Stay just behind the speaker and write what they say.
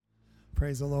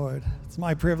Praise the Lord. It's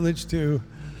my privilege to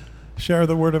share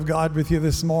the Word of God with you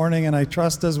this morning, and I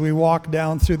trust as we walk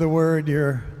down through the Word,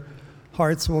 your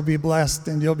hearts will be blessed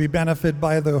and you'll be benefited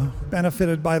by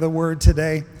the Word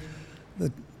today.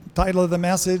 The title of the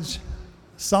message,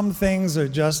 Some Things Are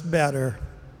Just Better.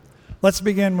 Let's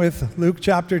begin with Luke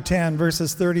chapter 10,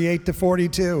 verses 38 to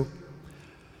 42.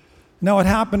 Now it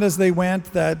happened as they went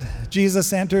that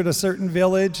Jesus entered a certain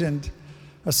village, and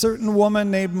a certain woman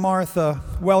named Martha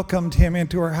welcomed him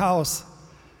into her house.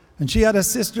 And she had a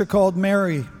sister called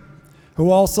Mary, who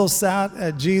also sat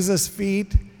at Jesus'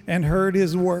 feet and heard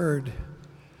his word.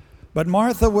 But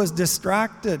Martha was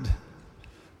distracted,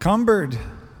 cumbered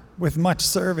with much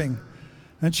serving.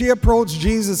 And she approached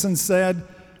Jesus and said,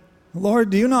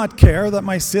 "Lord, do you not care that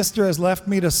my sister has left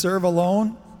me to serve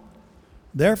alone?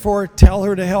 Therefore, tell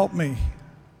her to help me."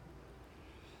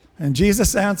 And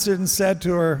Jesus answered and said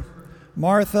to her,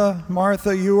 "Martha,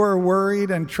 Martha, you are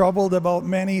worried and troubled about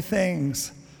many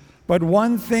things, but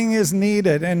one thing is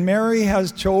needed, and Mary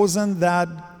has chosen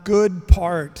that good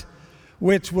part,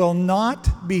 which will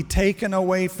not be taken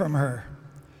away from her."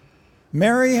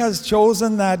 Mary has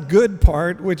chosen that good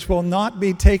part, which will not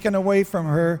be taken away from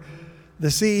her.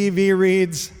 The CEV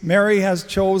reads, Mary has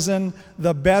chosen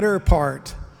the better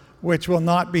part, which will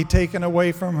not be taken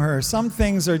away from her. Some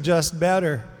things are just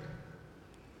better.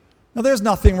 Now, there's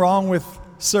nothing wrong with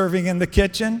serving in the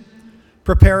kitchen,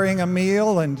 preparing a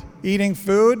meal, and eating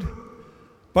food.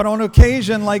 But on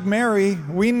occasion, like Mary,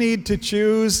 we need to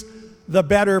choose the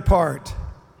better part.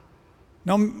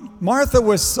 Now, Martha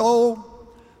was so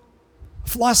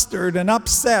flustered and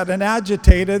upset and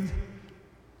agitated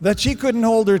that she couldn't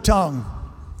hold her tongue.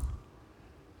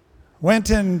 Went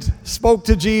and spoke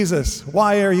to Jesus.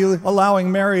 "Why are you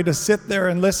allowing Mary to sit there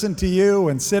and listen to you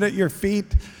and sit at your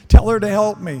feet? Tell her to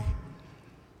help me."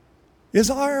 Is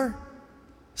our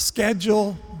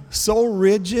schedule so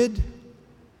rigid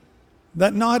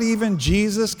that not even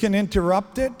Jesus can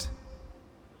interrupt it?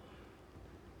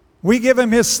 We give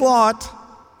him his slot,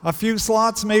 a few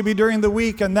slots maybe during the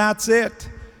week, and that's it.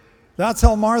 That's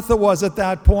how Martha was at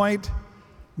that point.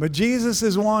 But Jesus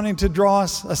is wanting to draw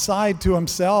us aside to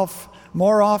himself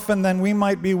more often than we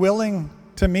might be willing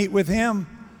to meet with him.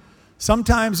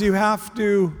 Sometimes you have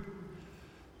to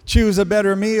choose a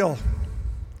better meal.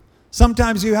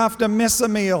 Sometimes you have to miss a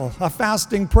meal, a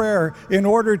fasting prayer, in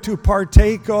order to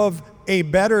partake of a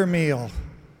better meal.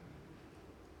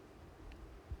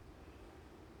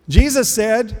 Jesus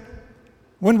said,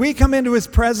 when we come into his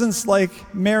presence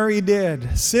like Mary did,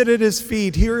 sit at his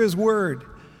feet, hear his word,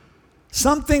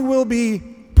 something will be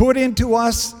put into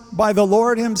us by the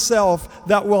Lord himself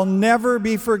that will never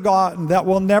be forgotten, that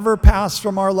will never pass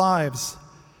from our lives.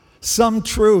 Some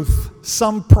truth,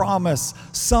 some promise,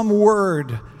 some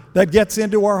word that gets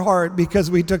into our heart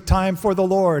because we took time for the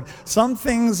Lord. Some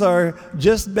things are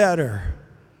just better.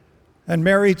 And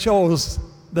Mary chose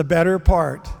the better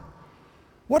part.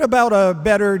 What about a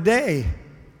better day?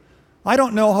 I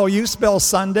don't know how you spell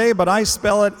Sunday, but I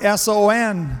spell it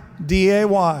Sonday.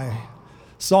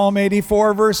 Psalm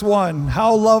 84, verse 1.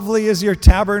 How lovely is your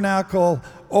tabernacle,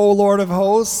 O Lord of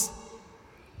hosts.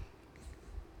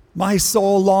 My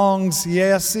soul longs,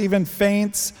 yes, even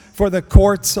faints, for the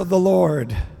courts of the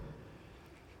Lord.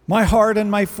 My heart and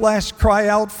my flesh cry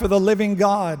out for the living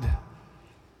God.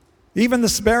 Even the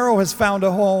sparrow has found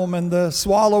a home, and the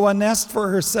swallow a nest for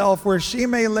herself, where she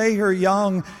may lay her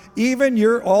young. Even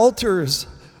your altars,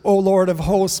 O Lord of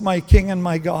hosts, my King and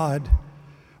my God.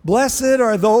 Blessed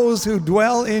are those who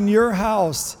dwell in your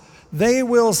house. They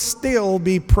will still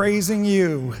be praising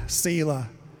you, Selah.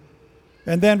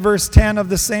 And then verse 10 of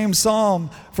the same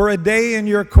psalm, for a day in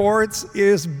your courts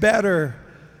is better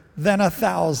than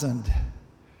 1,000.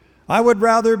 I would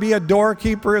rather be a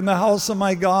doorkeeper in the house of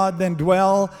my God than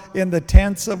dwell in the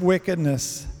tents of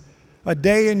wickedness. A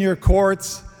day in your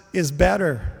courts is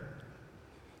better.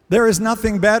 There is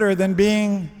nothing better than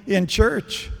being in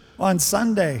church on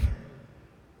Sunday.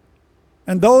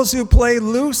 And those who play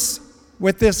loose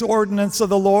with this ordinance of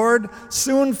the Lord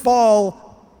soon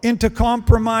fall into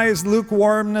compromise,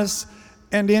 lukewarmness,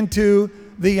 and into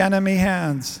the enemy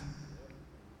hands.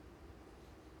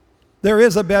 There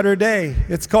is a better day.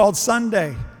 It's called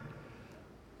Sunday.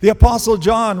 The Apostle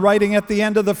John, writing at the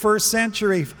end of the first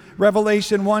century,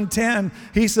 Revelation 1:10,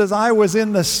 he says, I was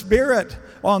in the Spirit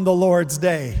on the Lord's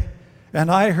day,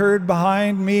 and I heard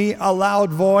behind me a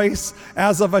loud voice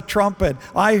as of a trumpet.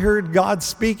 I heard God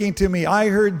speaking to me. I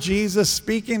heard Jesus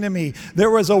speaking to me.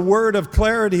 There was a word of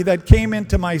clarity that came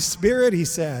into my spirit, he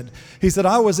said. He said,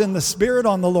 I was in the Spirit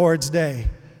on the Lord's day.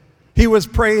 He was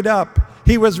prayed up.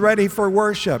 He was ready for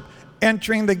worship.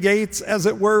 entering the gates, as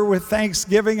it were, with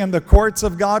thanksgiving and the courts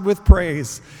of God with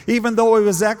praise. Even though he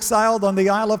was exiled on the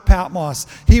Isle of Patmos,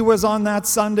 he was on that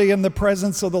Sunday in the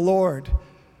presence of the Lord.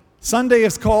 Sunday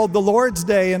is called the Lord's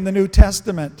Day in the New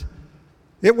Testament.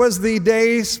 It was the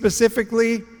day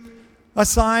specifically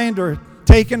assigned or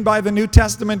taken by the New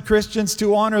Testament Christians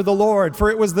to honor the Lord, for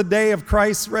it was the day of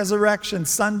Christ's resurrection,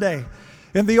 Sunday.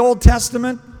 In the Old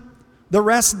Testament, the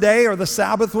rest day or the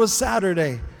Sabbath was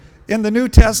Saturday. In the New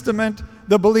Testament,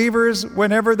 the believers,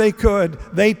 whenever they could,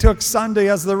 they took Sunday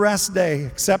as the rest day,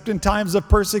 except in times of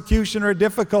persecution or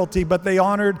difficulty, but they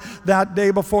honored that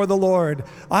day before the Lord.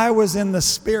 I was in the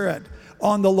Spirit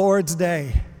on the Lord's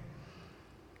Day.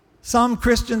 Some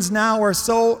Christians now are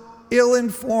so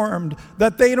ill-informed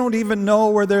that they don't even know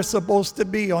where they're supposed to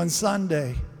be on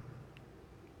Sunday.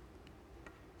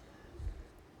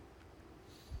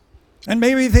 And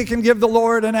maybe they can give the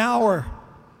Lord an hour,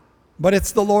 but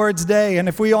it's the Lord's Day, and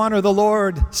if we honor the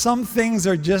Lord, some things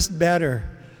are just better.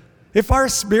 If our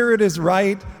spirit is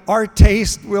right, our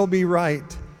taste will be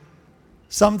right.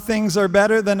 Some things are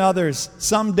better than others.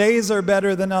 Some days are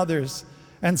better than others.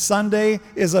 And Sunday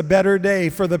is a better day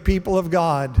for the people of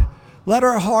God. Let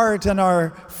our heart and our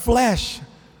flesh,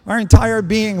 our entire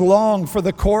being, long for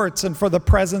the courts and for the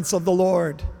presence of the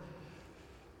Lord.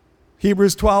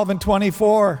 Hebrews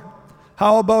 12:24.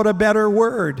 How about a better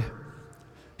word?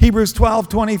 Hebrews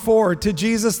 12:24. To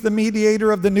Jesus, the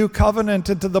mediator of the new covenant,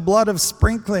 and to the blood of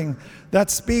sprinkling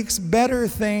that speaks better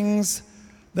things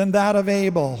than that of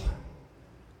Abel.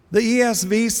 The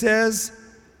ESV says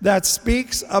that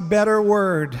speaks a better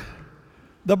word.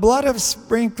 The blood of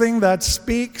sprinkling that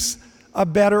speaks a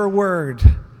better word.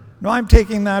 Now I'm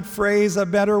taking that phrase, a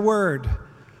better word.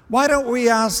 Why don't we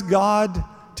ask God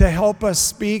to help us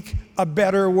speak a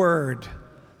better word?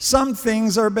 Some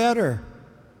things are better.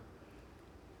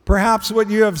 Perhaps what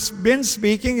you have been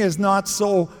speaking is not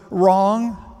so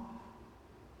wrong,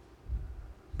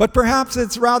 but perhaps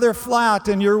it's rather flat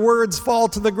and your words fall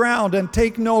to the ground and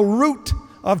take no root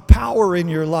of power in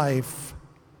your life.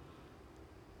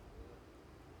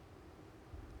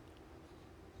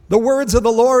 The words of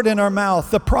the Lord in our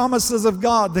mouth, the promises of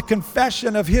God, the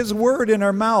confession of His word in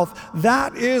our mouth,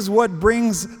 that is what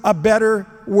brings a better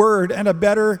word and a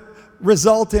better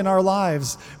result in our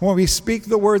lives when we speak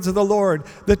the words of the Lord.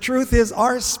 The truth is,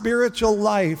 our spiritual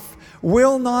life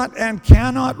will not and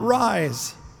cannot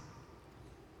rise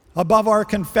above our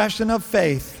confession of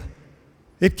faith.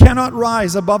 It cannot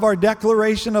rise above our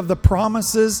declaration of the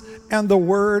promises and the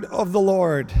word of the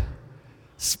Lord.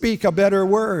 Speak a better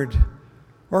word.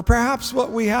 Or perhaps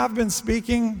what we have been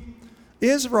speaking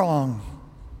is wrong.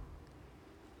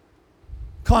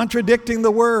 Contradicting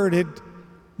the word, it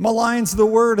maligns the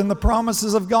word and the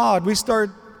promises of God. We start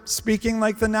speaking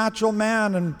like the natural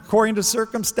man and according to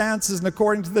circumstances and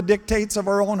according to the dictates of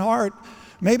our own heart.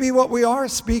 Maybe what we are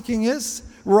speaking is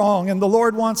wrong, and the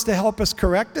Lord wants to help us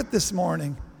correct it this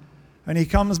morning. And He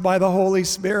comes by the Holy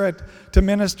Spirit to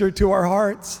minister to our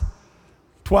hearts.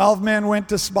 12 men went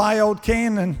to spy out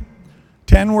Canaan.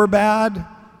 10 were bad,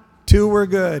 2 were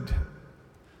good.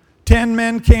 10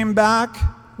 men came back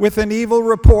with an evil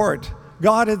report.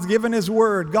 God had given His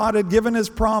word. God had given His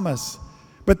promise.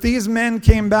 But these men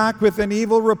came back with an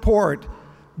evil report.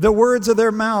 The words of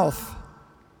their mouth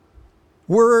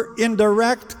were in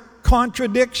direct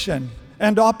contradiction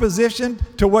and opposition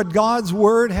to what God's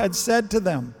word had said to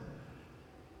them.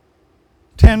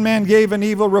 10 men gave an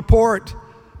evil report.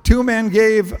 2 men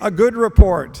gave a good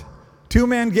report. 2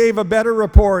 men gave a better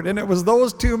report, and it was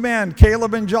those 2 men,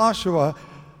 Caleb and Joshua,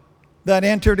 that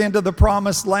entered into the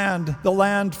promised land, the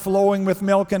land flowing with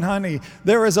milk and honey.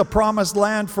 There is a promised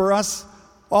land for us,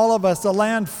 all of us, a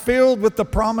land filled with the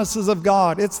promises of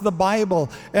God. It's the Bible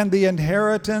and the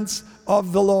inheritance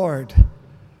of the Lord.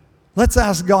 Let's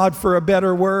ask God for a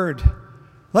better word.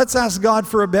 Let's ask God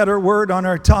for a better word on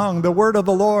our tongue, the word of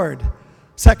the Lord.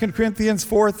 2 Corinthians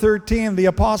 4:13, the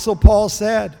Apostle Paul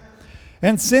said,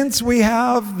 "And since we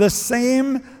have the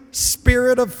same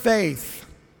spirit of faith,"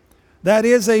 that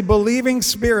is a believing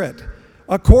spirit,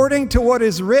 "according to what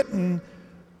is written,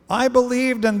 I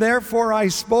believed and therefore I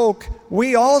spoke,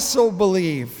 we also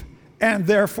believe and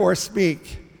therefore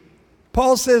speak."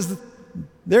 Paul says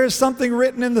there's something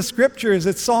written in the scriptures.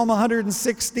 It's Psalm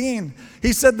 116.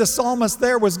 He said the psalmist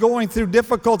there was going through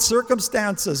difficult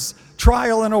circumstances,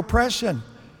 trial and oppression.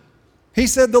 He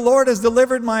said, "The Lord has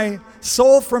delivered my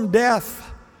soul from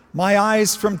death, my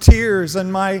eyes from tears,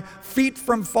 and my feet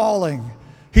from falling."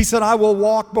 He said, "I will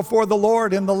walk before the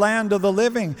Lord in the land of the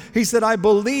living." He said, "I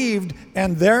believed,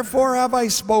 and therefore have I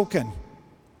spoken."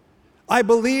 I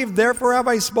believed, therefore have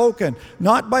I spoken.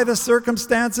 Not by the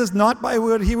circumstances, not by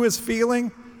what he was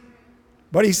feeling,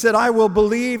 But he said, I will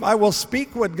believe, I will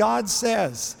speak what God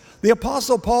says. The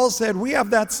Apostle Paul said, we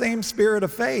have that same spirit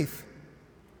of faith.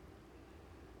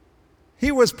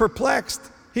 He was perplexed.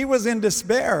 He was in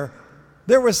despair.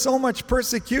 There was so much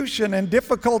persecution and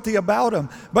difficulty about him.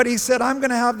 But he said, I'm going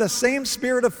to have the same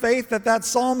spirit of faith that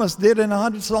psalmist did in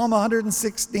Psalm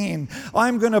 116.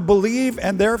 I'm going to believe,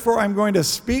 and therefore I'm going to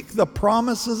speak the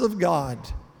promises of God.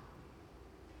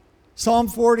 Psalm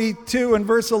 42 and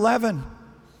verse 11.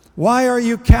 Why are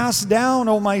you cast down,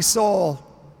 O my soul?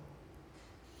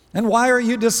 And why are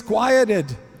you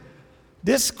disquieted?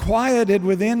 Disquieted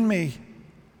within me.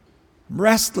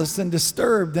 Restless and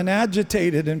disturbed and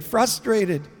agitated and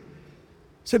frustrated. He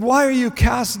said, why are you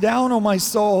cast down, O my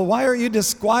soul? Why are you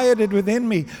disquieted within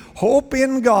me? Hope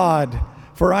in God,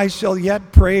 for I shall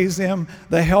yet praise him,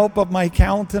 the help of my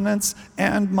countenance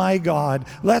and my God.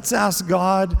 Let's ask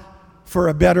God for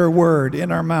a better word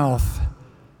in our mouth.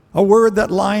 A word that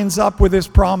lines up with his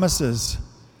promises.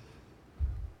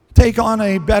 Take on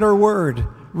a better word.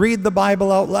 Read the Bible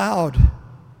out loud.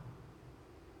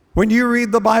 When you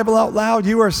read the Bible out loud,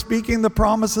 you are speaking the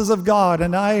promises of God.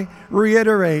 And I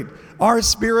reiterate, our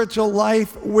spiritual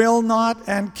life will not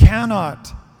and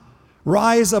cannot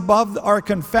rise above our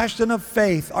confession of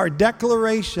faith, our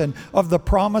declaration of the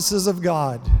promises of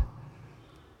God.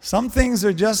 Some things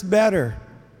are just better.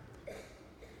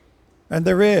 And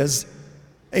there is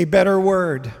a better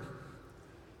word.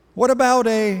 What about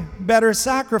a better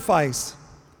sacrifice?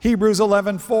 Hebrews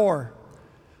 11:4.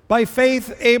 By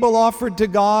faith, Abel offered to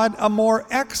God a more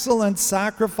excellent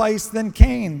sacrifice than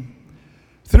Cain,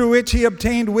 through which he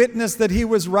obtained witness that he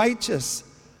was righteous,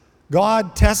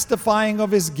 God testifying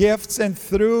of his gifts, and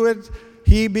through it,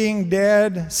 he being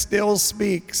dead still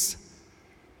speaks.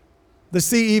 The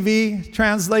CEV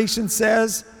translation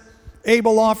says,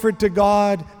 Abel offered to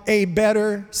God a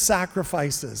better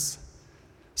sacrifices.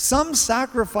 Some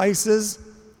sacrifices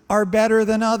are better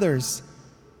than others.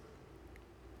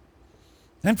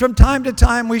 And from time to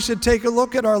time, we should take a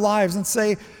look at our lives and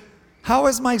say, how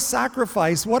is my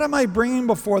sacrifice? What am I bringing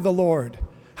before the Lord?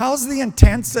 How's the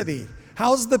intensity?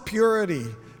 How's the purity?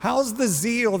 How's the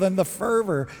zeal and the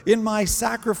fervor in my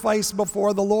sacrifice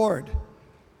before the Lord?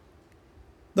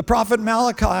 The prophet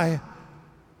Malachi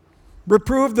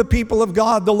reproved the people of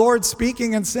God, the Lord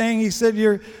speaking and saying, he said,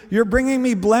 you're bringing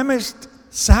me blemished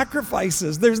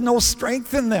sacrifices. There's no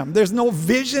strength in them. There's no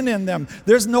vision in them.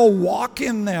 There's no walk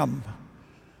in them.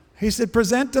 He said,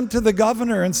 present them to the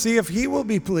governor and see if he will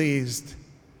be pleased.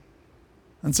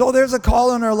 And so there's a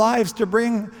call in our lives to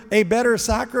bring a better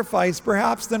sacrifice,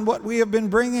 perhaps, than what we have been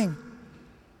bringing.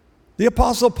 The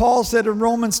Apostle Paul said in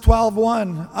Romans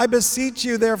 12:1, I beseech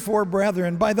you, therefore,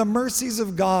 brethren, by the mercies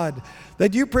of God,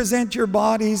 that you present your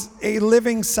bodies a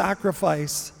living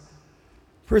sacrifice.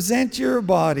 Present your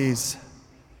bodies.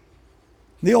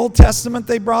 In the Old Testament,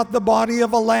 they brought the body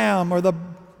of a lamb or the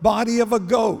body of a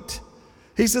goat.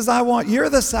 He says, you're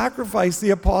the sacrifice,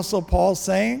 the Apostle Paul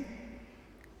saying.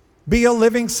 Be a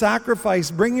living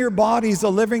sacrifice. Bring your bodies a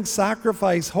living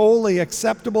sacrifice, holy,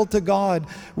 acceptable to God,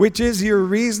 which is your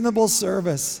reasonable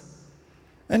service.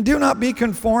 And do not be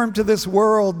conformed to this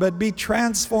world, but be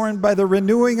transformed by the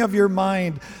renewing of your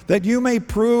mind, that you may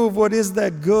prove what is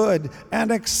that good and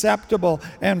acceptable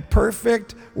and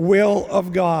perfect will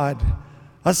of God.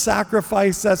 A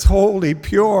sacrifice that's holy,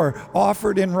 pure,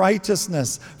 offered in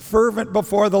righteousness, fervent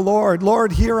before the Lord.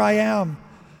 Lord, here I am,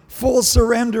 full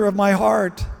surrender of my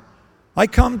heart. I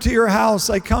come to your house,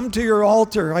 I come to your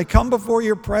altar, I come before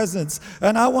your presence,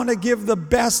 and I want to give the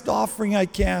best offering I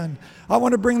can. I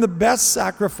want to bring the best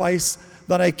sacrifice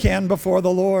that I can before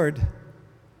the Lord.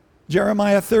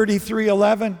 Jeremiah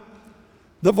 33:11,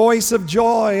 the voice of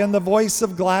joy and the voice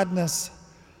of gladness,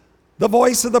 the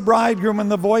voice of the bridegroom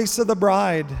and the voice of the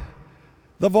bride,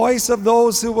 the voice of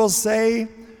those who will say,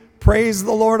 praise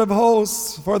the Lord of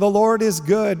hosts, for the Lord is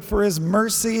good, for his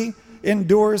mercy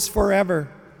endures forever.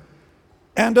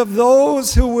 And of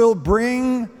those who will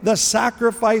bring the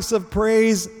sacrifice of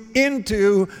praise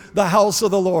into the house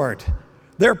of the Lord.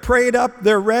 They're prayed up,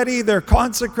 they're ready, they're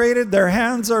consecrated, their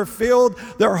hands are filled,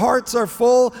 their hearts are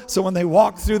full. So when they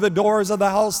walk through the doors of the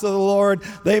house of the Lord,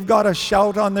 they've got a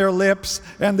shout on their lips,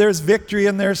 and there's victory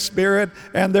in their spirit,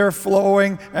 and they're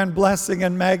flowing and blessing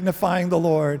and magnifying the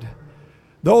Lord.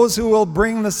 Those who will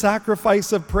bring the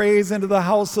sacrifice of praise into the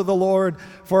house of the Lord,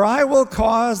 for I will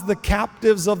cause the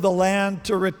captives of the land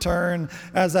to return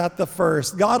as at the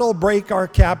first. God will break our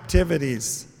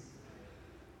captivities.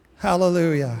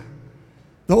 Hallelujah.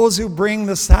 Those who bring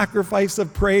the sacrifice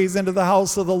of praise into the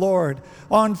house of the Lord,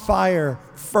 on fire,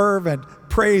 fervent,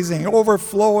 praising,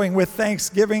 overflowing with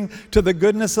thanksgiving to the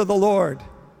goodness of the Lord.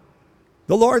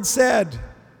 The Lord said,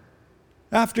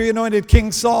 After he anointed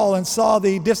King Saul and saw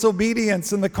the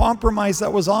disobedience and the compromise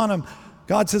that was on him,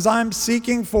 God says, I'm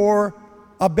seeking for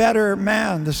a better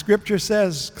man. The scripture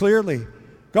says clearly.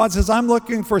 God says, I'm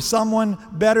looking for someone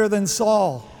better than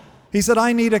Saul. He said,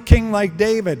 I need a king like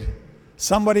David.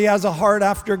 Somebody has a heart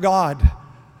after God.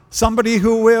 Somebody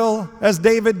who will, as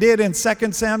David did in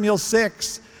 2 Samuel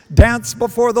 6, dance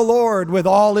before the Lord with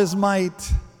all his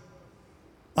might,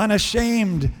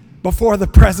 unashamed before the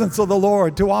presence of the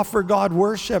Lord, to offer God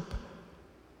worship,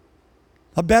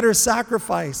 a better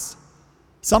sacrifice.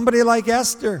 Somebody like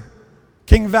Esther.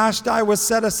 King Vashti was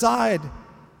set aside,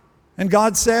 and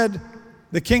God said,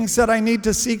 the king said, I need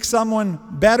to seek someone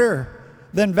better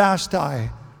than Vashti,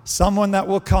 someone that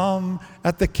will come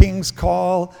at the king's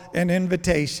call and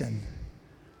invitation.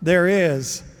 There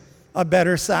is a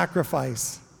better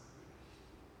sacrifice.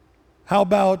 How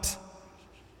about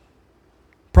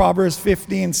Proverbs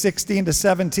 15, 16 to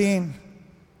 17?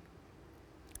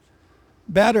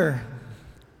 Better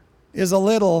is a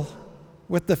little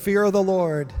with the fear of the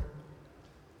Lord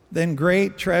than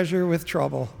great treasure with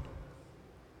trouble.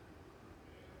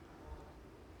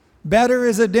 Better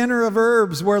is a dinner of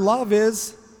herbs where love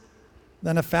is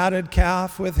than a fatted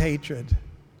calf with hatred.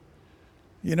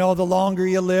 You know, the longer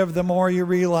you live, the more you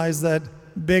realize that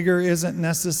bigger isn't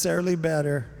necessarily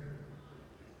better.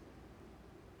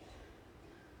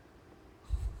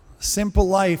 Simple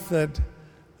life that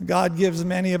God gives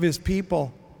many of his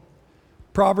people.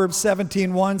 Proverbs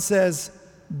 17:1 says,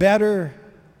 better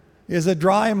is a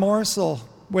dry morsel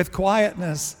with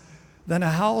quietness than a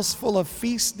house full of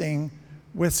feasting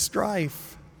with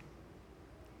strife.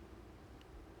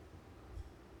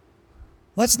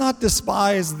 Let's not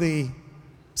despise the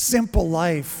simple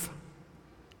life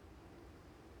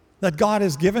that God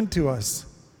has given to us,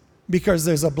 because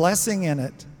there's a blessing in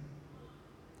it.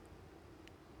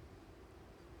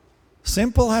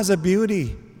 Simple has a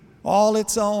beauty all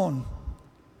its own.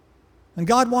 And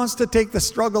God wants to take the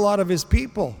struggle out of his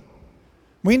people.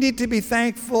 We need to be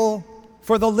thankful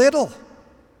for the little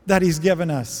that he's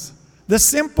given us, the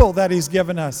simple that he's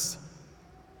given us.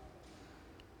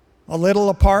 A little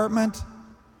apartment,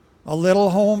 a little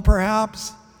home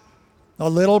perhaps, a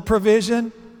little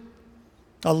provision,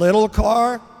 a little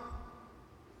car.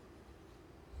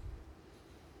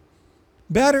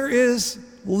 Better is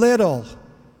little.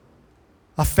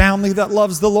 A family that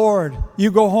loves the Lord.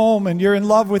 You go home and you're in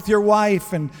love with your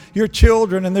wife and your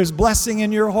children, and there's blessing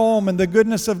in your home and the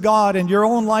goodness of God, and your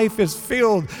own life is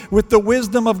filled with the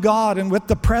wisdom of God and with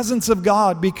the presence of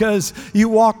God because you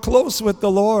walk close with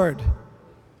the Lord.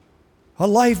 A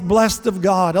life blessed of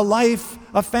God,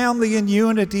 a family in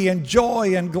unity and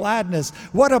joy and gladness.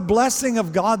 What a blessing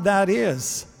of God that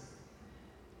is.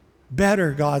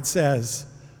 Better, God says.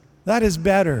 That is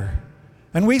better.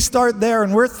 And we start there,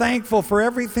 and we're thankful for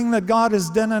everything that God has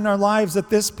done in our lives at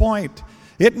this point.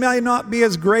 It may not be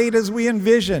as great as we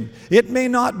envision. It may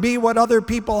not be what other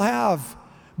people have.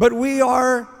 But we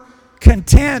are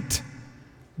content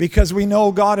because we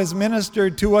know God has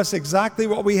ministered to us exactly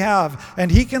what we have. And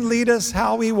he can lead us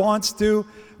how he wants to,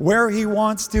 where he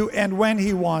wants to, and when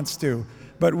he wants to.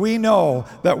 But we know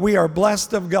that we are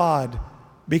blessed of God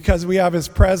because we have his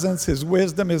presence, his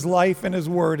wisdom, his life, and his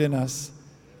word in us.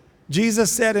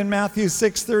 Jesus said in Matthew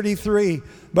 6:33,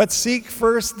 but seek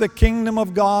first the kingdom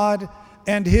of God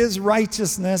and his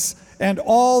righteousness, and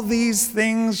all these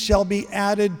things shall be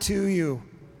added to you.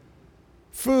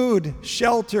 Food,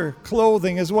 shelter,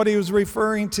 clothing is what he was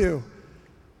referring to.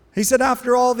 He said,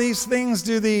 after all these things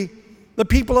do the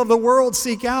people of the world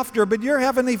seek after, but your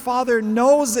heavenly Father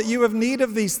knows that you have need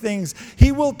of these things.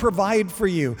 He will provide for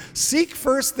you. Seek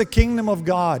first the kingdom of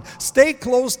God. Stay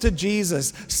close to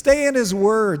Jesus. Stay in his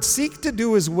word. Seek to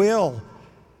do his will.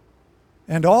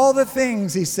 And all the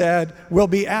things, he said, will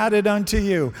be added unto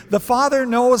you. The Father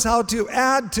knows how to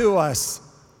add to us.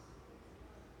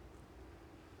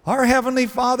 Our Heavenly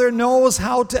Father knows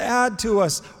how to add to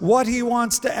us, what he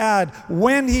wants to add,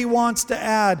 when he wants to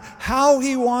add, how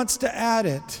he wants to add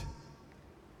it.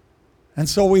 And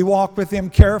so we walk with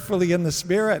him carefully in the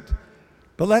Spirit.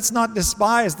 But let's not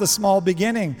despise the small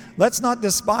beginning. Let's not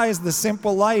despise the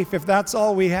simple life if that's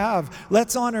all we have.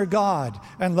 Let's honor God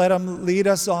and let him lead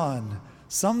us on.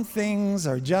 Some things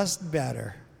are just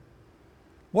better.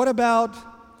 What about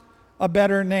a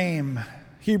better name?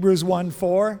 Hebrews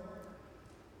 1:4.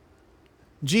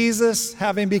 Jesus,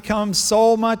 having become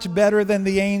so much better than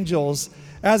the angels,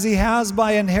 as he has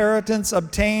by inheritance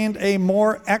obtained a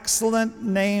more excellent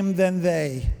name than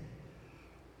they.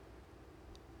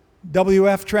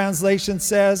 WF translation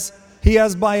says, he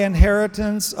has by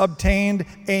inheritance obtained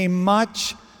a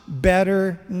much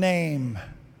better name.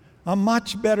 A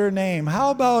much better name. How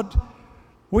about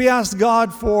We ask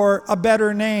God for a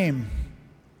better name.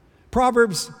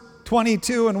 Proverbs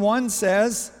 22:1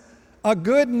 says, a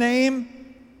good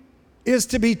name is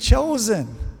to be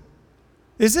chosen.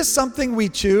 Is this something we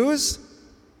choose?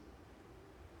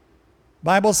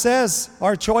 Bible says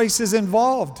our choice is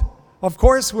involved. Of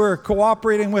course, we're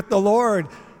cooperating with the Lord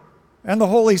and the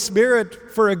Holy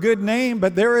Spirit for a good name,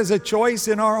 but there is a choice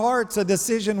in our hearts, a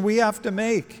decision we have to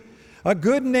make. A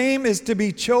good name is to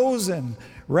be chosen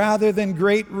rather than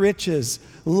great riches,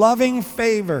 loving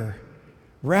favor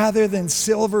rather than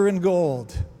silver and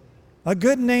gold. A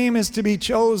good name is to be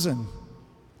chosen.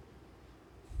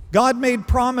 God made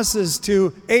promises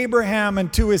to Abraham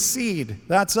and to his seed.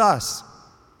 That's us.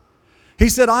 He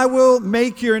said, I will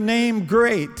make your name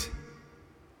great.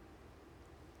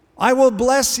 I will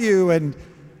bless you, and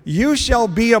you shall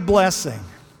be a blessing.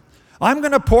 I'm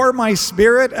going to pour my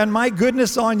Spirit and my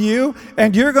goodness on you,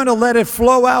 and you're going to let it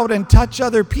flow out and touch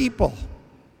other people.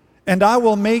 And I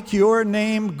will make your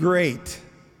name great.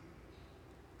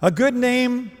 A good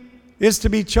name is to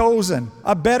be chosen.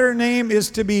 A better name is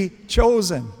to be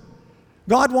chosen.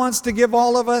 God wants to give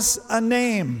all of us a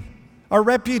name, a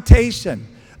reputation,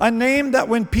 a name that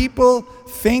when people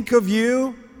think of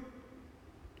you,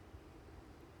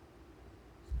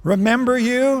 remember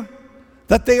you,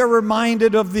 that they are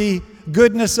reminded of the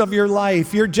goodness of your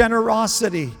life, your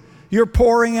generosity, your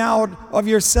pouring out of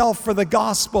yourself for the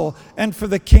gospel and for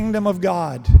the kingdom of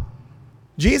God.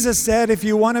 Jesus said, if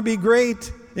you want to be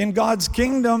great in God's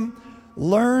kingdom,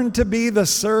 learn to be the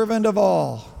servant of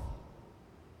all.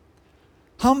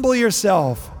 Humble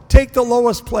yourself. Take the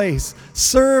lowest place.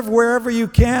 Serve wherever you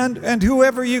can and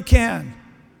whoever you can.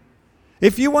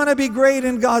 If you want to be great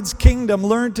in God's kingdom,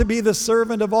 learn to be the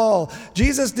servant of all.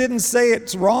 Jesus didn't say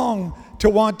it's wrong to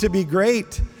want to be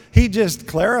great. He just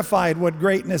clarified what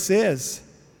greatness is.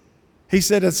 He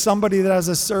said it's somebody that has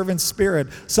a servant spirit,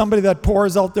 somebody that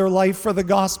pours out their life for the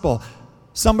gospel,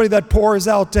 somebody that pours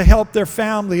out to help their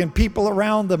family and people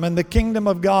around them and the kingdom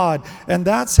of God. And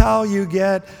that's how you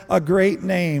get a great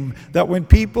name, that when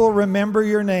people remember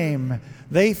your name,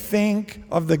 they think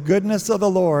of the goodness of the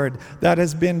Lord that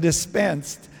has been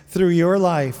dispensed through your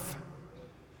life.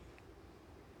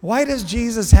 Why does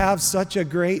Jesus have such a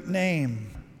great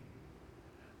name?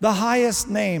 The highest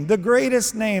name, the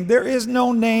greatest name. There is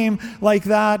no name like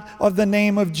that of the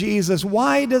name of Jesus.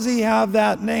 Why does he have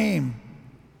that name?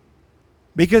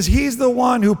 Because he's the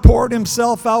one who poured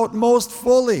himself out most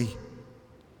fully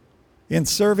in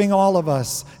serving all of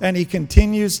us, and he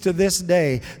continues to this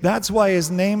day. That's why his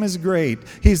name is great.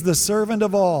 He's the servant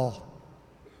of all.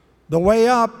 The way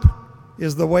up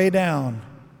is the way down.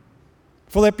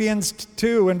 Philippians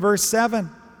 2 and verse 7.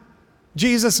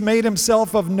 Jesus made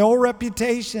himself of no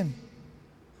reputation,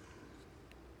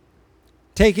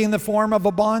 taking the form of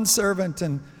a bondservant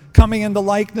and coming in the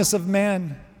likeness of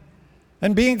men.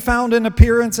 And being found in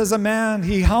appearance as a man,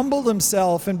 he humbled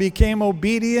himself and became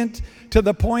obedient to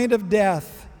the point of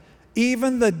death,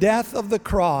 even the death of the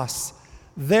cross.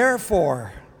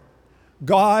 Therefore,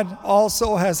 God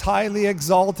also has highly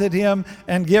exalted him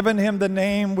and given him the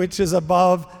name which is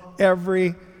above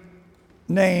every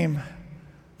name.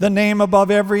 The name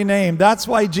above every name. That's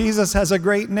why Jesus has a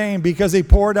great name, because he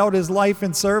poured out his life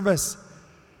in service.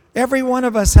 Every one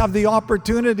of us have the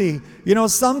opportunity. You know,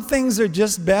 some things are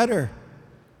just better.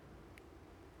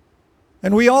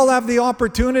 And we all have the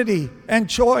opportunity and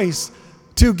choice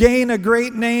to gain a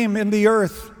great name in the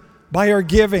earth by our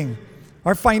giving,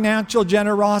 our financial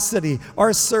generosity,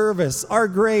 our service, our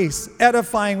grace,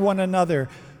 edifying one another,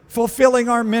 fulfilling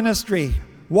our ministry,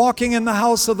 walking in the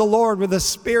house of the Lord with a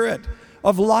spirit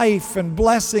of life and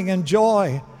blessing and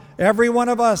joy. Every one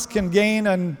of us can gain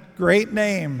a great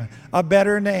name, a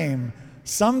better name.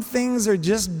 Some things are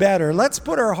just better. Let's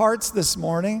put our hearts this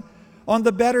morning on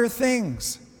the better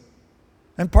things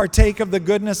and partake of the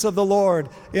goodness of the Lord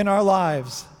in our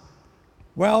lives.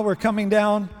 Well, we're coming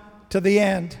down to the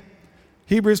end.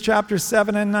 Hebrews chapter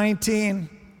 7 and 19.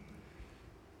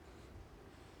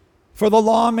 For the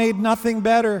law made nothing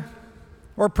better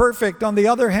or perfect. On the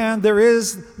other hand, there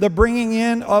is the bringing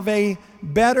in of a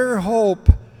better hope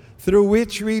through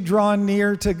which we draw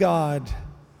near to God.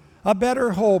 A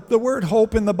better hope. The word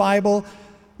hope in the Bible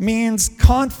means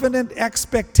confident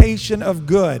expectation of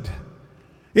good.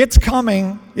 It's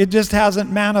coming, it just hasn't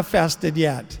manifested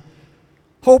yet.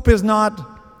 Hope is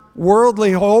not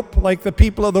worldly hope, like the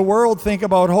people of the world think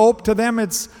about hope. To them,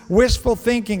 it's wishful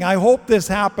thinking. I hope this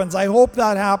happens, I hope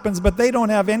that happens, but they don't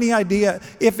have any idea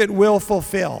if it will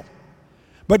fulfill.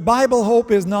 But Bible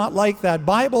hope is not like that.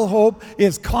 Bible hope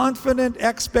is confident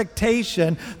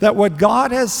expectation that what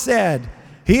God has said,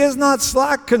 he is not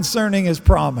slack concerning his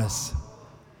promise.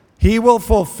 He will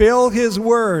fulfill His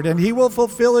word, and He will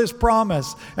fulfill His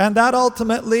promise. And that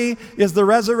ultimately is the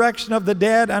resurrection of the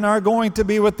dead and are going to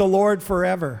be with the Lord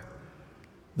forever.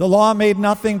 The law made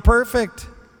nothing perfect.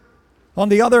 On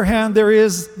the other hand, there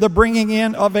is the bringing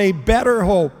in of a better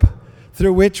hope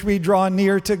through which we draw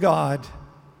near to God.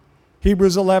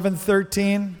 Hebrews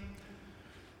 11:13.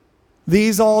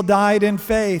 These all died in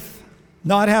faith,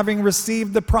 not having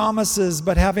received the promises,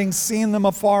 but having seen them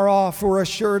afar off, were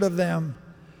assured of them,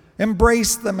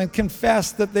 embraced them, and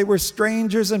confessed that they were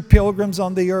strangers and pilgrims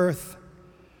on the earth.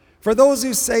 For those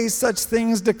who say such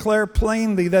things declare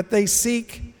plainly that they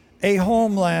seek a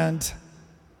homeland.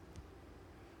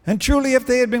 And truly, if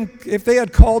they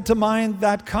had called to mind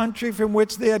that country from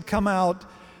which they had come out,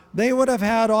 they would have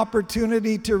had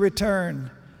opportunity to return.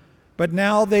 But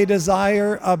now they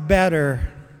desire a better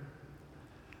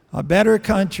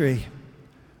country.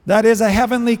 That is a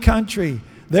heavenly country.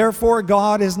 Therefore,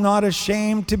 God is not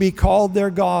ashamed to be called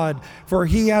their God, for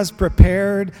He has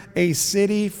prepared a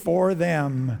city for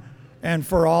them and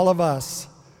for all of us,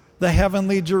 the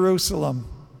heavenly Jerusalem.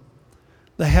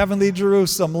 The heavenly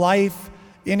Jerusalem, life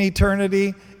in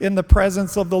eternity in the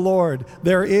presence of the Lord.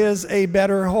 There is a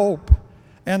better hope,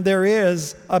 and there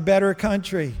is a better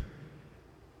country.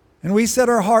 And we set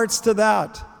our hearts to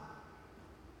that.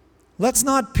 Let's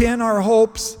not pin our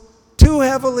hopes too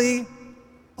heavily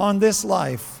on this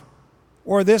life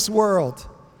or this world,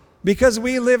 because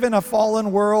we live in a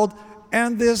fallen world,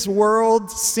 and this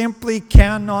world simply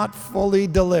cannot fully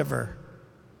deliver.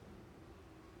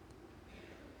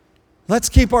 Let's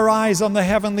keep our eyes on the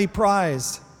heavenly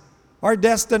prize, our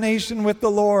destination with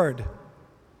the Lord,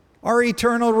 our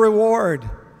eternal reward,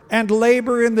 and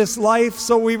labor in this life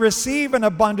so we receive an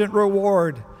abundant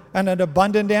reward and an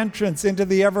abundant entrance into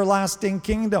the everlasting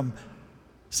kingdom.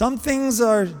 Some things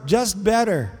are just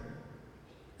better,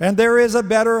 and there is a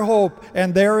better hope,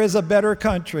 and there is a better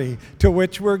country to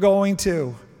which we're going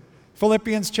to.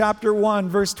 Philippians chapter 1,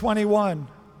 verse 21.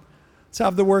 Let's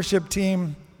have the worship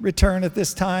team return at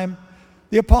this time.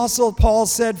 The Apostle Paul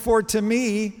said, "For to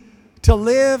me, to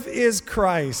live is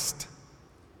Christ."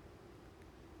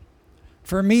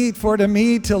 For to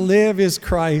me, to live is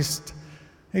Christ.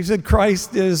 He said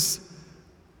Christ is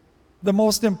the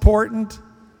most important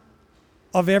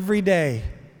of every day.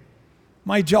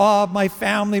 My job, my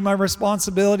family, my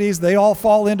responsibilities, they all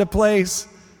fall into place.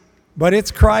 But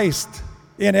it's Christ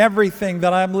in everything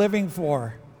that I'm living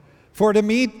for. For to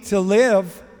me, to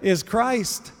live is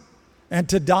Christ, and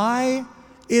to die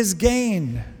is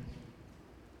gain.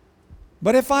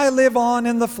 But if I live on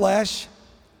in the flesh,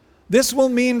 this will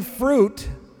mean fruit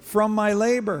from my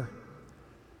labor.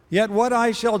 Yet what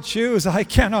I shall choose, I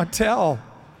cannot tell.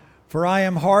 For I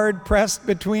am hard pressed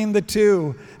between the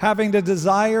two, having the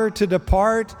desire to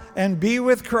depart and be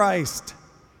with Christ,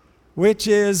 which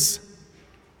is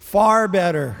far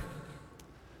better.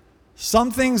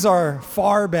 Some things are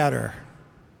far better.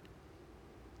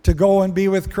 To go and be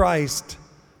with Christ,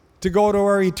 to go to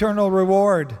our eternal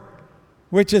reward,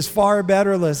 which is far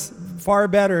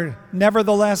better.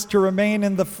 Nevertheless, to remain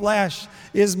in the flesh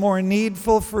is more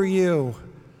needful for you.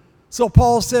 So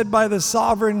Paul said, by the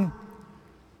sovereign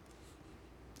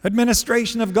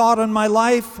administration of God on my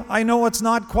life, I know it's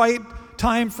not quite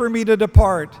time for me to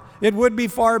depart. It would be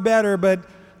far better, but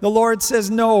the Lord says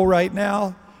no right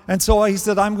now. And so he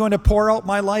said, I'm going to pour out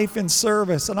my life in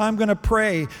service, and I'm going to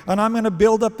pray, and I'm going to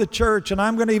build up the church, and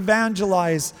I'm going to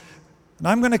evangelize, and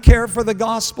I'm going to care for the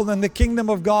gospel and the kingdom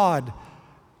of God.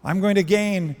 I'm going to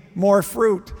gain more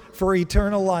fruit for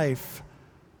eternal life.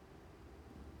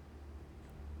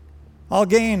 I'll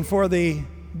gain for the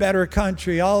better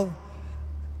country. I'll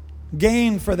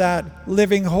gain for that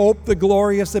living hope, the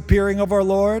glorious appearing of our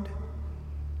Lord.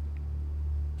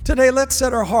 Today, let's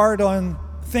set our heart on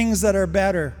things that are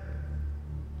better.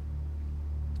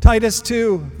 Titus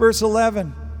 2, verse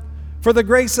 11. For the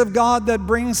grace of God that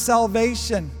brings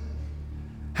salvation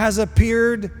has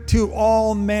appeared to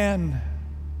all men.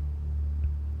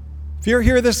 If you're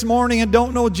here this morning and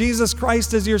don't know Jesus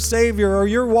Christ as your Savior, or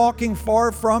you're walking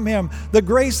far from Him, the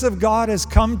grace of God has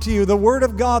come to you. The Word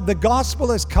of God, the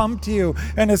gospel has come to you,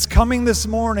 and it's coming this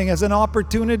morning as an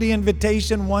opportunity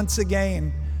invitation once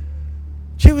again.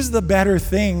 Choose the better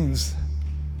things.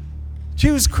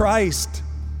 Choose Christ.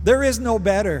 There is no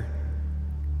better.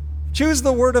 Choose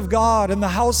the Word of God and the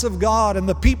house of God and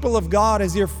the people of God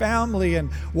as your family, and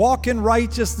walk in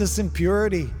righteousness and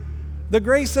purity. The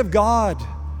grace of God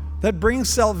that brings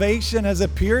salvation has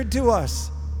appeared to us,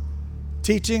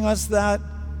 teaching us that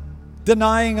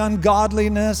denying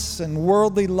ungodliness and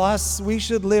worldly lusts, we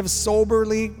should live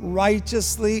soberly,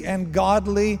 righteously, and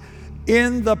godly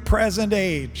in the present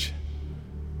age.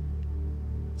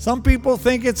 Some people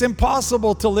think it's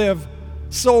impossible to live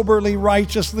soberly,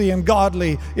 righteously, and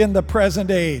godly in the present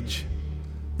age.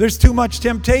 There's too much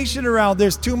temptation around.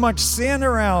 There's too much sin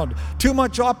around. Too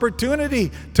much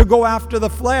opportunity to go after the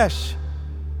flesh.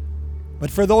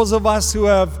 But for those of us who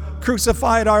have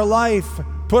crucified our life,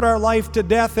 put our life to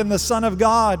death in the Son of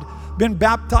God, been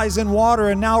baptized in water,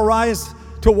 and now rise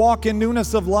to walk in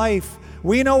newness of life,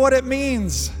 we know what it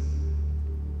means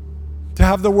to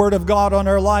have the Word of God on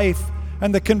our life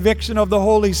and the conviction of the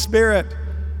Holy Spirit.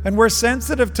 And we're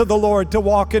sensitive to the Lord to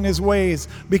walk in His ways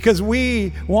because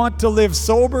we want to live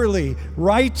soberly,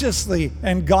 righteously,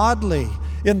 and godly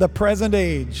in the present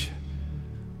age,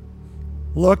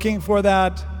 looking for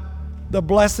the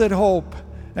blessed hope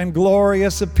and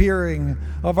glorious appearing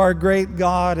of our great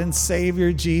God and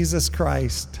Savior Jesus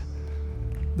Christ.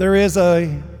 There is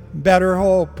a better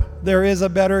hope. There is a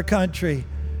better country.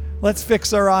 Let's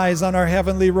fix our eyes on our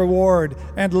heavenly reward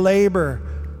and labor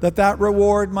that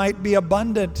reward might be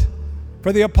abundant.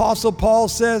 For the Apostle Paul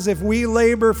says, if we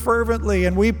labor fervently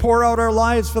and we pour out our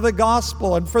lives for the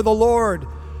gospel and for the Lord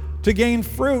to gain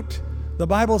fruit, the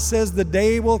Bible says the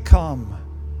day will come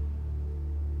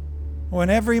when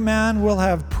every man will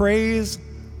have praise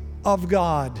of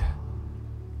God.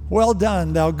 Well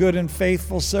done, thou good and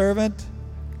faithful servant.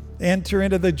 Enter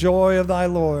into the joy of thy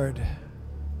Lord.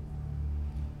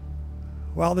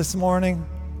 Well, this morning,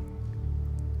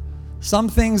 some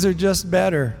things are just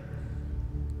better.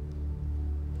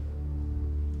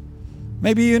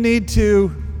 Maybe you need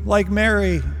to, like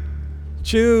Mary,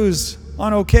 choose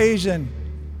on occasion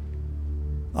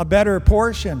a better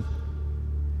portion.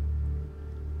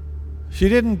 She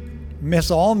didn't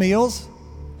miss all meals,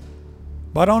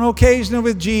 but on occasion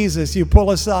with Jesus, you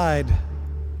pull aside,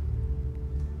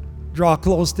 draw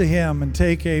close to Him, and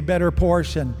take a better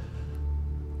portion.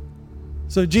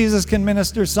 So Jesus can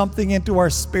minister something into our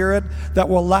spirit that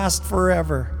will last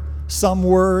forever. Some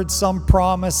word, some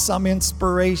promise, some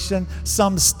inspiration,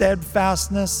 some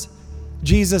steadfastness.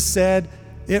 Jesus said,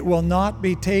 it will not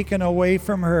be taken away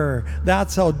from her.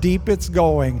 That's how deep it's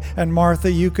going. And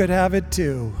Martha, you could have it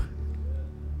too.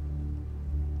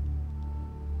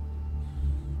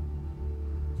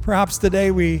 Perhaps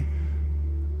today we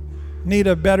need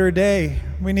a better day.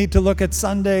 We need to look at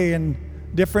Sunday in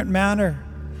a different manner.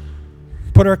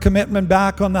 Put our commitment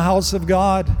back on the house of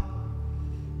God,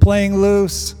 playing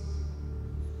loose,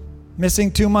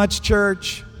 missing too much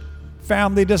church,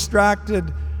 family distracted.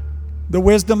 The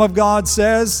wisdom of God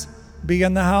says, be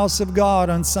in the house of God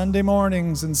on Sunday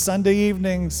mornings and Sunday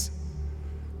evenings.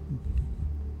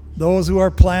 Those who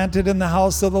are planted in the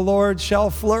house of the Lord shall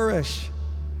flourish.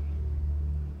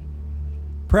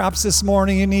 Perhaps this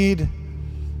morning you need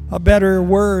a better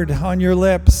word on your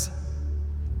lips.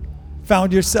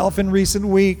 Found yourself in recent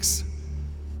weeks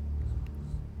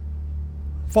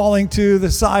falling to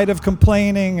the side of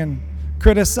complaining and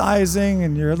criticizing,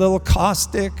 and you're a little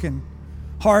caustic and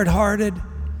hard-hearted.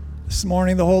 This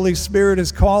morning the Holy Spirit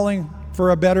is calling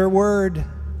for a better word.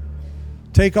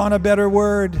 Take on a better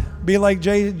word. Be like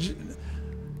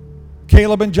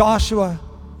Caleb and Joshua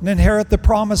and inherit the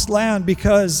promised land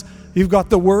because you've got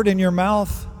the word in your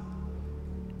mouth.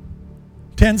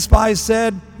 10 spies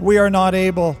said, we are not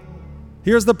able.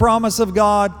 Here's the promise of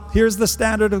God. Here's the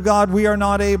standard of God. We are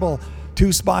not able.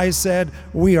 2 spies said,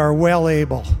 we are well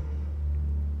able.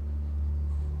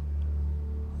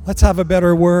 Let's have a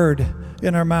better word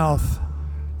in our mouth.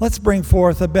 Let's bring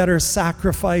forth a better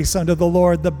sacrifice unto the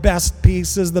Lord. The best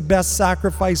pieces, the best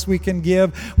sacrifice we can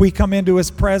give. We come into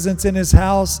His presence in His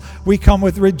house. We come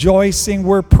with rejoicing.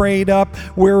 We're prayed up.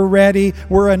 We're ready.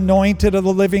 We're anointed of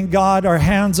the living God. Our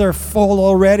hands are full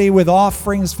already with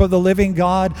offerings for the living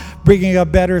God, bringing a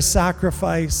better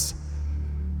sacrifice.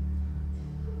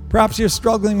 Perhaps you're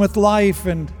struggling with life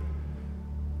and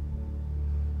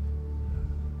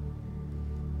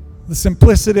the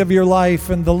simplicity of your life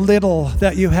and the little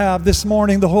that you have. This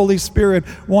morning, the Holy Spirit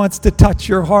wants to touch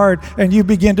your heart and you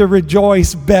begin to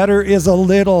rejoice. Better is a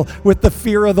little with the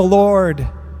fear of the Lord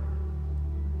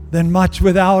than much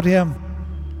without Him.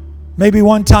 Maybe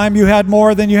one time you had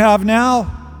more than you have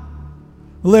now.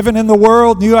 Living in the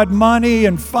world, and you had money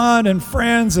and fun and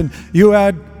friends, and you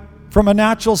had, from a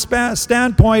natural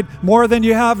standpoint, more than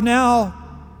you have now.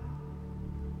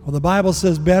 Well, the Bible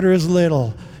says better is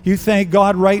little. You thank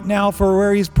God right now for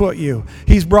where He's put you.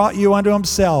 He's brought you unto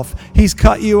Himself. He's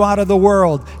cut you out of the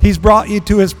world. He's brought you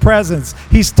to His presence.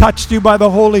 He's touched you by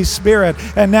the Holy Spirit.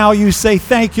 And now you say,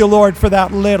 thank you, Lord, for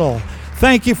that little.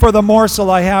 Thank you for the morsel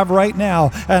I have right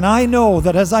now. And I know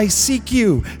that as I seek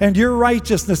you and your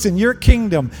righteousness and your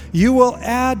kingdom, you will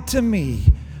add to me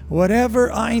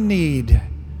whatever I need.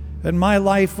 and my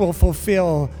life will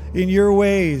fulfill in your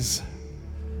ways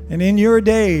and in your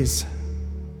days.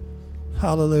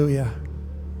 Hallelujah.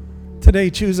 Today,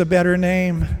 choose a better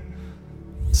name.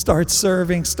 Start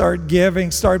serving, start giving,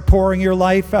 start pouring your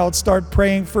life out, start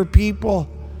praying for people,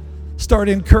 start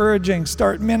encouraging,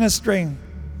 start ministering.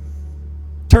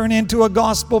 Turn into a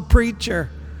gospel preacher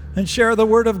and share the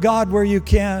word of God where you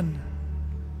can.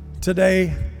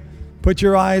 Today, put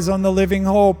your eyes on the living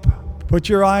hope. Put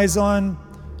your eyes on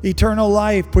eternal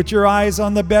life. Put your eyes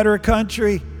on the better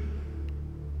country.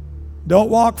 Don't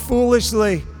walk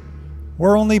foolishly.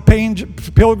 We're only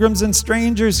pilgrims and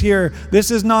strangers here.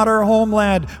 This is not our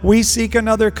homeland. We seek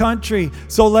another country.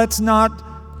 So let's not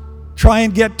try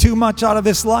and get too much out of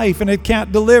this life and it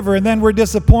can't deliver and then we're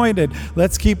disappointed.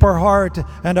 Let's keep our heart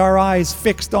and our eyes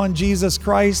fixed on Jesus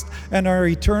Christ and our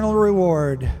eternal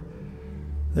reward.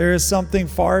 There is something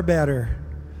far better,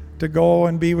 to go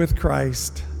and be with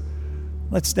Christ.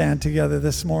 Let's stand together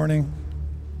this morning.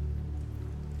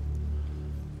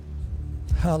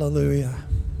 Hallelujah.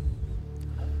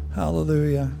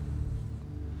 Hallelujah.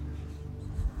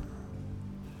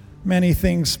 Many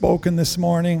things spoken this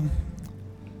morning.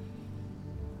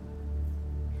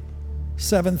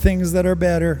 7 things that are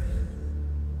better.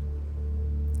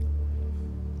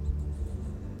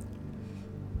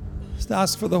 Just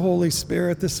ask for the Holy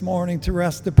Spirit this morning to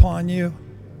rest upon you.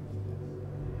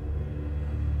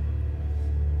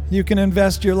 You can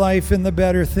invest your life in the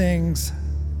better things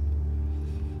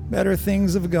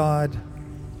of God.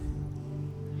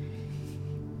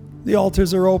 The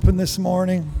altars are open this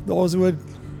morning. Those who would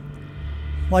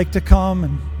like to come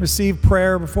and receive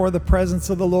prayer before the presence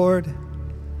of the Lord.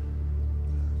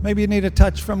 Maybe you need a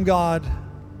touch from God.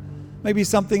 Maybe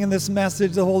something in this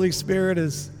message, the Holy Spirit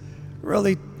has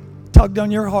really tugged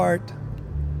on your heart,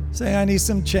 saying, I need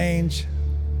some change.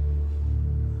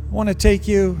 I want to take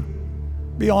you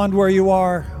beyond where you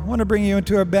are. I want to bring you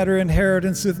into a better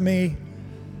inheritance with me.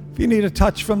 If you need a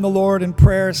touch from the Lord in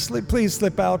prayer, please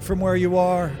slip out from where you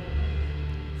are.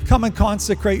 Come and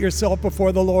consecrate yourself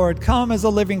before the Lord. Come as a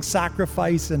living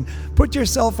sacrifice and put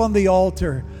yourself on the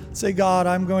altar. Say, God,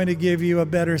 I'm going to give you a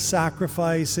better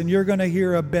sacrifice, and you're going to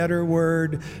hear a better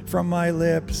word from my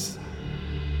lips.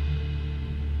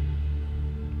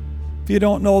 If you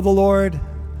don't know the Lord,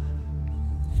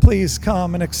 please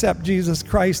come and accept Jesus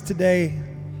Christ today.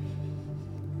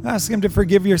 Ask Him to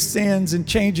forgive your sins and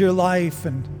change your life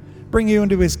and bring you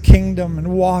into His kingdom and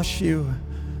wash you,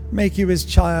 make you His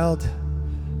child.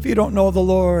 If you don't know the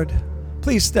Lord,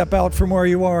 please step out from where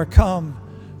you are. Come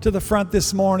to the front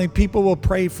this morning. People will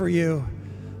pray for you.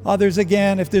 Others,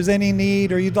 again, if there's any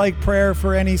need or you'd like prayer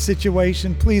for any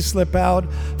situation, please slip out.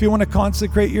 If you want to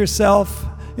consecrate yourself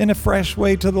in a fresh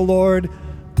way to the Lord,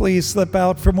 please slip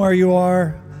out from where you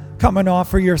are. Come and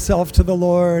offer yourself to the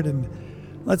Lord. And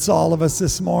let's all of us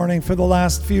this morning, for the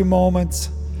last few moments,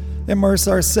 immerse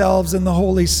ourselves in the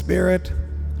Holy Spirit.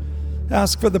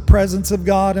 Ask for the presence of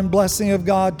God and blessing of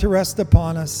God to rest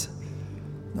upon us.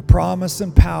 The promise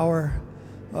and power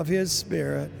of His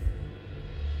Spirit.